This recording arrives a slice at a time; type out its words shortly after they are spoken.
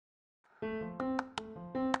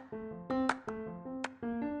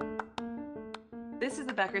This is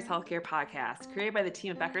the Becker's Healthcare Podcast, created by the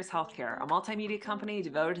team at Becker's Healthcare, a multimedia company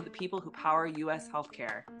devoted to the people who power U.S.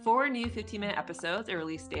 healthcare. 4 new 15-minute episodes are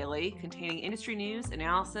released daily, containing industry news,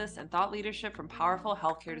 analysis, and thought leadership from powerful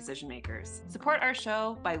healthcare decision makers. Support our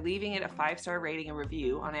show by leaving it a 5-star rating and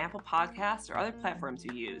review on Apple Podcasts or other platforms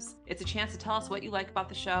you use. It's a chance to tell us what you like about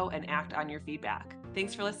the show and act on your feedback.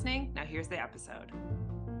 Thanks for listening. Now here's the episode.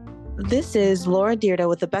 This is Laura Dierda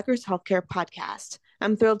with the Becker's Healthcare Podcast.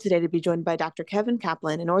 I'm thrilled today to be joined by Dr. Kevin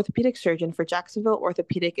Kaplan, an orthopedic surgeon for Jacksonville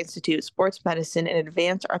Orthopadeic Institute, sports medicine and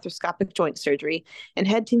advanced arthroscopic joint surgery, and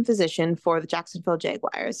head team physician for the Jacksonville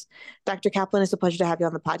Jaguars. Dr. Kaplan, it's a pleasure to have you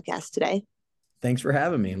on the podcast today. Thanks for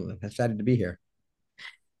having me. I'm excited to be here.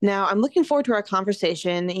 Now, I'm looking forward to our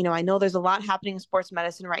conversation. I know there's a lot happening in sports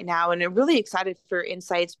medicine right now, and I'm really excited for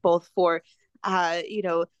insights both for,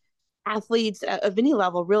 athletes of any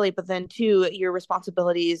level, really, but then too, your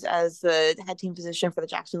responsibilities as the head team physician for the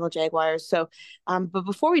Jacksonville Jaguars. So, but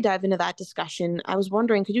before we dive into that discussion, I was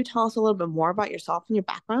wondering, could you tell us a little bit more about yourself and your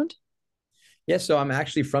background? Yeah, so I'm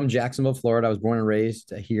actually from Jacksonville, Florida. I was born and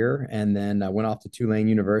raised here, and then I went off to Tulane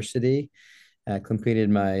University, completed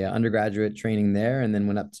my undergraduate training there, and then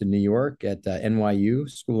went up to New York at NYU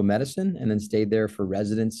School of Medicine, and then stayed there for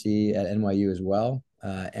residency at NYU as well,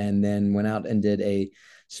 and then went out and did a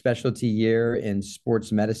specialty year in sports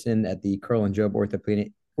medicine at the Curl and Jobe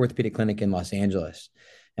Orthopedic Clinic in Los Angeles.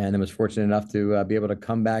 And then was fortunate enough to be able to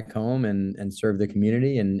come back home and serve the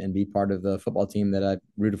community and be part of the football team that I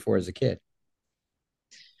rooted for as a kid.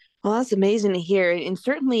 Well, that's amazing to hear. And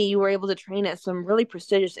certainly you were able to train at some really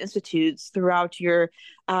prestigious institutes throughout your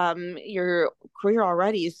career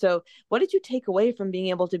already. So what did you take away from being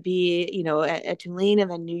able to be, at Tulane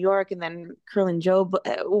and then New York and then Curl and Jobe?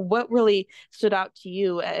 What really stood out to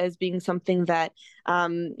you as being something that,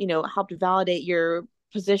 helped validate your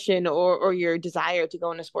position or your desire to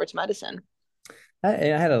go into sports medicine? I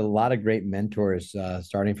had a lot of great mentors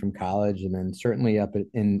starting from college, and then certainly up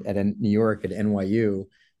at New York at NYU.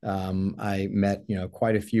 I met,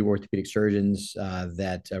 quite a few orthopedic surgeons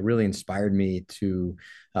that really inspired me to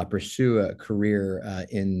pursue a career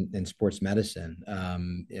in sports medicine.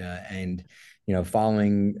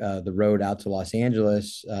 Following the road out to Los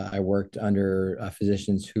Angeles, I worked under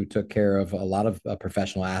physicians who took care of a lot of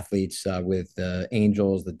professional athletes with the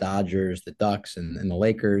Angels, the Dodgers, the Ducks, and the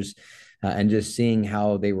Lakers. And just seeing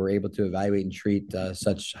how they were able to evaluate and treat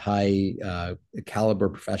such high caliber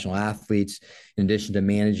professional athletes, in addition to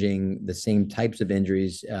managing the same types of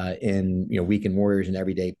injuries in weekend warriors and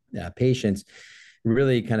everyday patients,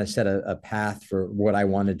 really kind of set a path for what I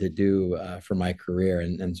wanted to do for my career.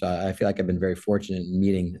 And so I feel like I've been very fortunate in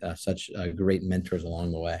meeting such great mentors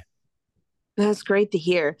along the way. That's great to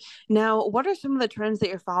hear. Now, what are some of the trends that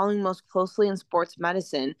you're following most closely in sports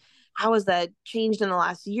medicine? How has that changed in the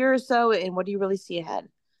last year or so, and what do you really see ahead?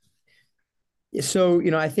 So,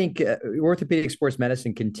 I think orthopedic sports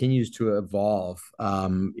medicine continues to evolve.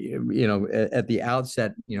 At the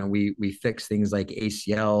outset, we fix things like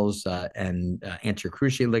ACLs and anterior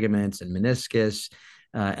cruciate ligaments and meniscus,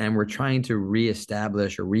 and we're trying to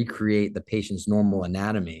reestablish or recreate the patient's normal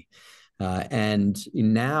anatomy. And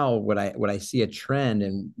now what I see a trend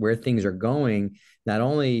and where things are going not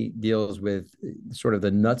only deals with sort of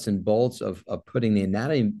the nuts and bolts of putting the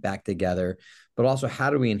anatomy back together, but also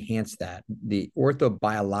how do we enhance that? The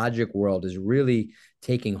orthobiologic world is really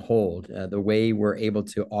taking hold. The way we're able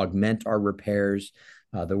to augment our repairs,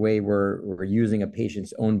 the way we're using a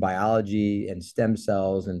patient's own biology and stem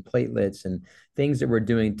cells and platelets and things that we're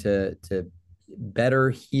doing to better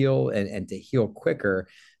heal and to heal quicker.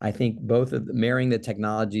 I think both of marrying the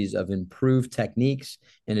technologies of improved techniques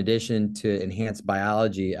in addition to enhanced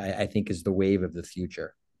biology, I think is the wave of the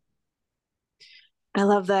future. I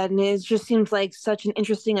love that. And it just seems like such an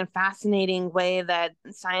interesting and fascinating way that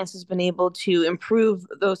science has been able to improve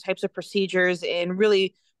those types of procedures and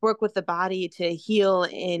really work with the body to heal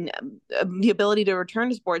and the ability to return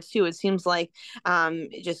to sports too. It seems like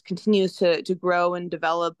it just continues to grow and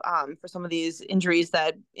develop for some of these injuries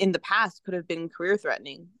that in the past could have been career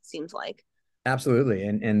threatening, it seems like. Absolutely.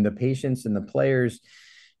 And the patients and the players,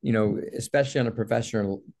 especially on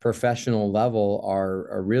a professional level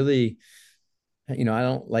are really, I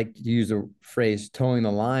don't like to use the phrase towing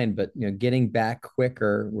the line, but, getting back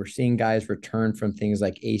quicker. We're seeing guys return from things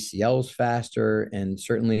like ACLs faster. And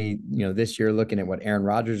certainly, this year, looking at what Aaron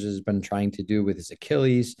Rodgers has been trying to do with his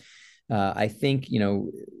Achilles, I think,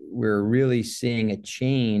 we're really seeing a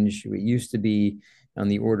change. It used to be on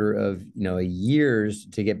the order of, years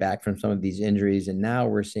to get back from some of these injuries. And now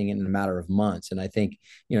we're seeing it in a matter of months. And I think,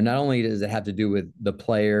 not only does it have to do with the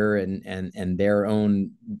player and their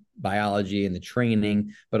own biology and the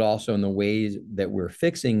training, but also in the ways that we're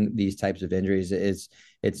fixing these types of injuries.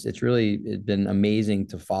 It's really been amazing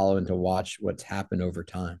to follow and to watch what's happened over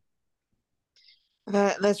time.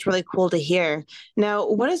 That's really cool to hear. Now,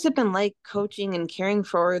 what has it been like coaching and caring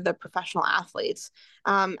for the professional athletes?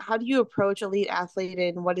 How do you approach elite athlete,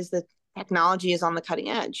 and what is the technology is on the cutting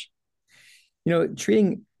edge?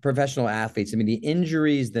 Treating professional athletes, I mean, the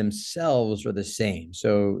injuries themselves are the same.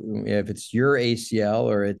 So if it's your ACL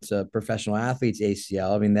or it's a professional athlete's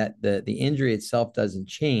ACL, I mean, that the injury itself doesn't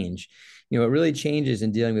change. What really changes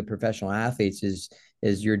in dealing with professional athletes is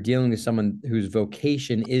you're dealing with someone whose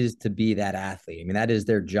vocation is to be that athlete. I mean, that is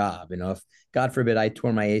their job. If God forbid I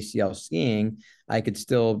tore my ACL skiing, I could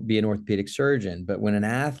still be an orthopedic surgeon. But when an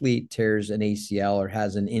athlete tears an ACL or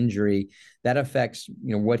has an injury, that affects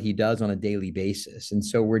what he does on a daily basis. And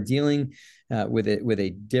so we're dealing with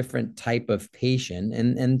a different type of patient,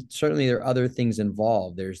 and certainly there are other things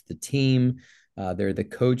involved. There's the team, there are the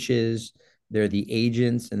coaches, they're the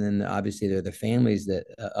agents, and then obviously they're the families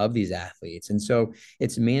of these athletes. And so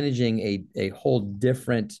it's managing a whole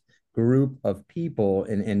different group of people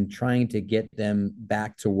and trying to get them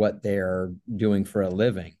back to what they're doing for a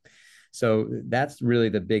living. So that's really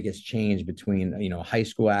the biggest change between a high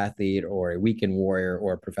school athlete or a weekend warrior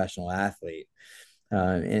or a professional athlete.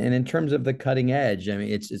 And in terms of the cutting edge, I mean,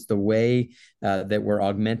 it's the way that we're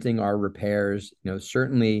augmenting our repairs.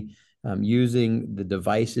 Certainly using the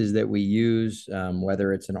devices that we use,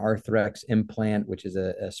 whether it's an Arthrex implant, which is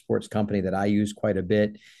a sports company that I use quite a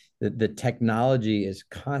bit. The technology is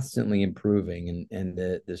constantly improving, and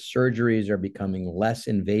the surgeries are becoming less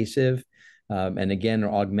invasive. And again,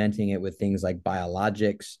 augmenting it with things like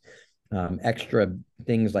biologics, extra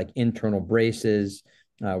things like internal braces,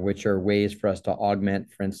 which are ways for us to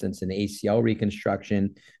augment, for instance, an ACL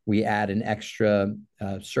reconstruction. We add an extra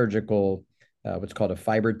surgical, what's called a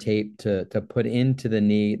fiber tape to put into the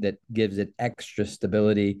knee that gives it extra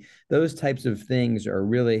stability. Those types of things are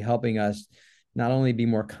really helping us not only be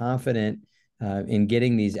more confident in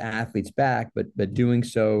getting these athletes back, but doing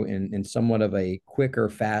so in somewhat of a quicker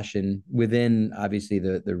fashion within, obviously,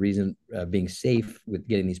 the reason being safe with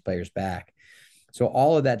getting these players back. So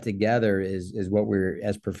all of that together is what we're,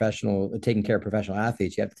 as taking care of professional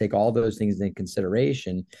athletes, you have to take all those things into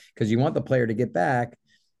consideration, because you want the player to get back,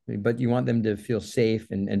 but you want them to feel safe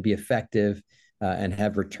and be effective and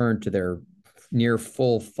have returned to their near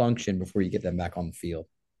full function before you get them back on the field.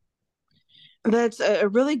 That's a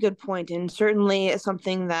really good point, and certainly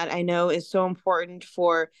something that I know is so important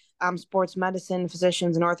for sports medicine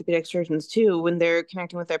physicians and orthopedic surgeons too, when they're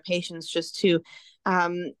connecting with their patients, just to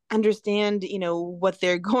understand, what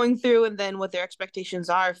they're going through, and then what their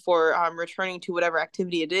expectations are for returning to whatever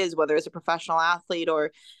activity it is, whether it's a professional athlete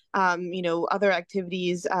or other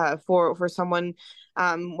activities for someone,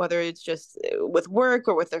 whether it's just with work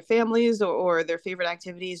or with their families or their favorite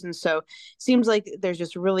activities. And so it seems like there's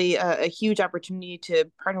just really a huge opportunity to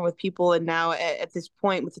partner with people, and now at this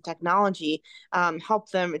point with the technology,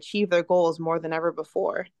 help them achieve their goals more than ever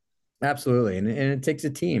before. Absolutely. And it takes a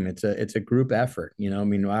team. It's a group effort. I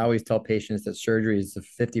mean, I always tell patients that surgery is the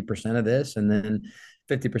 50% of this, and then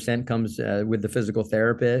 50% comes with the physical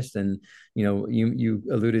therapist. And, you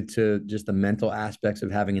alluded to just the mental aspects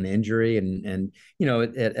of having an injury. And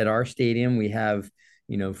at our stadium, we have,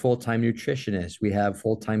 full-time nutritionists, we have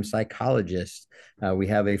full-time psychologists, we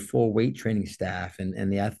have a full weight training staff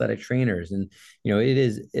and the athletic trainers. And, it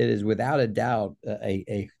is without a doubt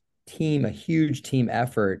a huge team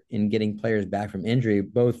effort in getting players back from injury,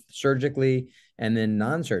 both surgically and then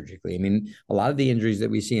non-surgically. I mean, a lot of the injuries that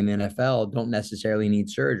we see in the NFL don't necessarily need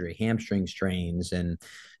surgery. Hamstring strains and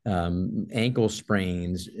ankle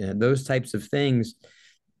sprains, those types of things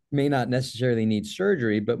may not necessarily need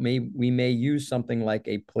surgery, but we may use something like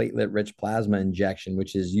a platelet-rich plasma injection,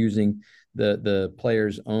 which is using the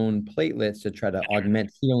player's own platelets to try to augment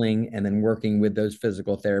healing, and then working with those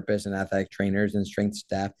physical therapists and athletic trainers and strength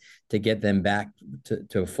staff to get them back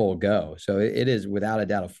to a full go. So it is without a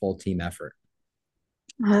doubt a full team effort.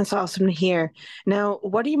 That's awesome to hear. Now,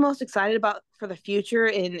 what are you most excited about for the future?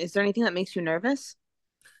 And is there anything that makes you nervous?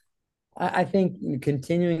 I think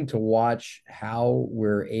continuing to watch how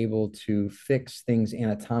we're able to fix things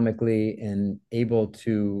anatomically and able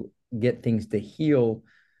to get things to heal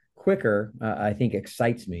quicker, I think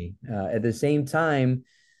excites me. At the same time,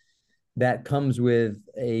 that comes with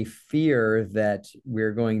a fear that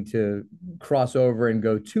we're going to cross over and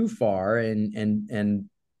go too far and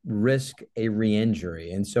risk a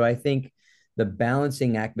re-injury. And so I think the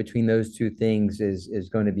balancing act between those two things is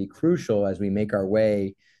going to be crucial as we make our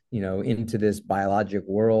way into this biologic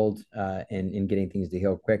world and in getting things to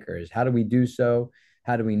heal quicker. Is how do we do so?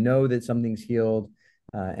 How do we know that something's healed?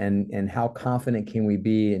 And how confident can we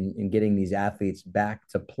be in getting these athletes back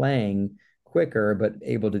to playing quicker, but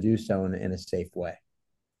able to do so in a safe way?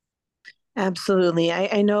 Absolutely.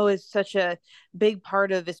 I know it's such a big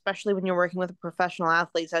part of, especially when you're working with professional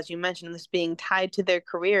athletes, as you mentioned, this being tied to their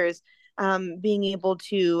careers, being able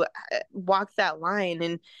to walk that line.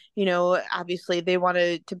 And, obviously they want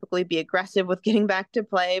to typically be aggressive with getting back to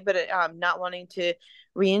play, but not wanting to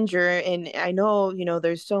re-injure. And I know,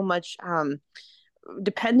 there's so much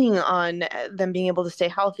depending on them being able to stay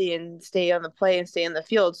healthy and stay on the play and stay in the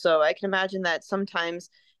field. So I can imagine that sometimes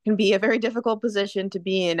can be a very difficult position to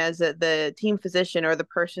be in as the team physician or the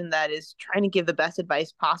person that is trying to give the best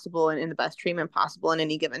advice possible and the best treatment possible in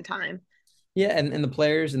any given time. Yeah, and the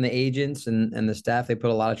players and the agents and the staff, they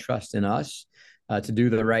put a lot of trust in us to do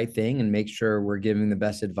the right thing and make sure we're giving the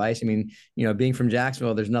best advice. I mean, being from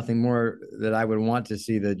Jacksonville, there's nothing more that I would want to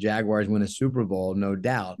see the Jaguars win a Super Bowl, no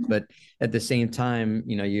doubt. But at the same time,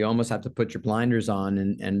 you almost have to put your blinders on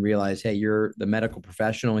and realize, hey, you're the medical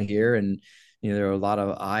professional here, and there are a lot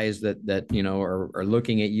of eyes that are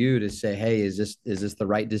looking at you to say, hey, is this the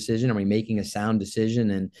right decision? Are we making a sound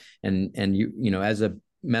decision? And you as a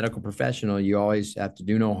medical professional, you always have to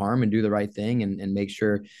do no harm and do the right thing and make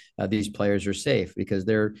sure these players are safe, because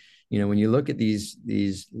they're, when you look at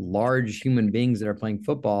these large human beings that are playing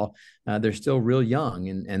football, they're still real young,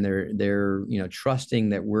 and they're trusting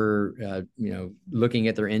that we're looking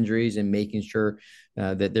at their injuries and making sure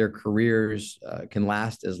that their careers can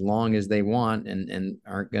last as long as they want and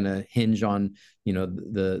aren't going to hinge on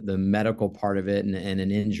the medical part of it and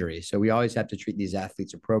an injury. So we always have to treat these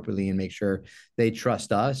athletes appropriately and make sure they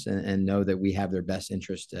trust us and know that we have their best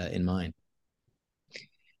interest in mind.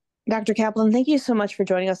 Dr. Kaplan, thank you so much for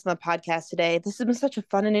joining us on the podcast today. This has been such a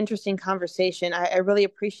fun and interesting conversation. I really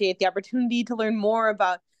appreciate the opportunity to learn more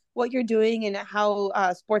about what you're doing and how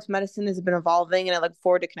sports medicine has been evolving, and I look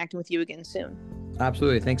forward to connecting with you again soon.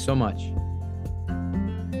 Absolutely. Thanks so much.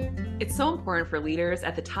 It's so important for leaders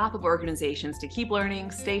at the top of organizations to keep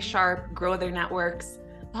learning, stay sharp, grow their networks.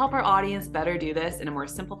 To help our audience better do this in a more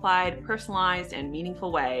simplified, personalized, and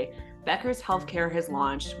meaningful way, Becker's Healthcare has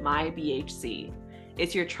launched MyBHC.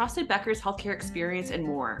 It's your trusted Becker's Healthcare experience and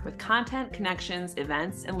more, with content, connections,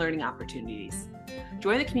 events, and learning opportunities.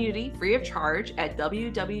 Join the community free of charge at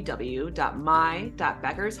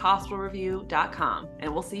www.my.beckershospitalreview.com,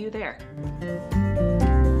 and we'll see you there.